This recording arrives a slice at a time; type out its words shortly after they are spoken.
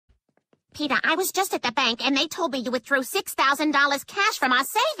Peter, I was just at the bank, and they told me you withdrew $6,000 cash from our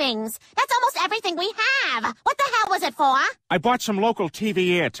savings. That's almost everything we have. What the hell was it for? I bought some local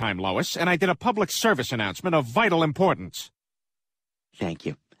TV airtime, Lois, and I did a public service announcement of vital importance. Thank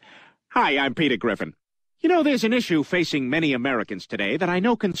you. Hi, I'm Peter Griffin. You know, there's an issue facing many Americans today that I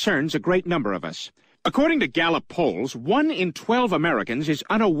know concerns a great number of us. According to Gallup polls, 1 in 12 Americans is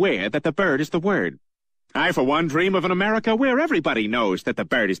unaware that the bird is the word. I, for one, dream of an America where everybody knows that the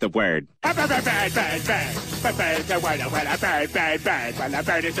bird is the word. The bird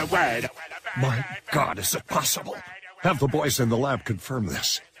is the word. My God, is it possible? Have the boys in the lab confirm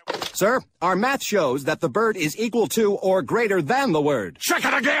this. Sir, our math shows that the bird is equal to or greater than the word. Check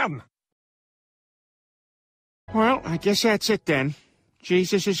it again! Well, I guess that's it then.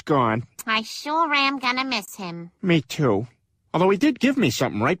 Jesus is gone. I sure am gonna miss him. Me too. Although he did give me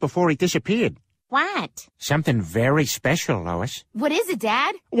something right before he disappeared. What? Something very special, Lois. What is it,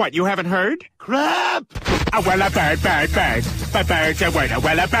 Dad? What, you haven't heard? Crap! Well, a bird. The bird's a word.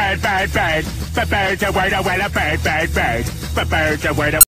 Well, a bird. The bird's a word. Well, a bird. The bird's a word.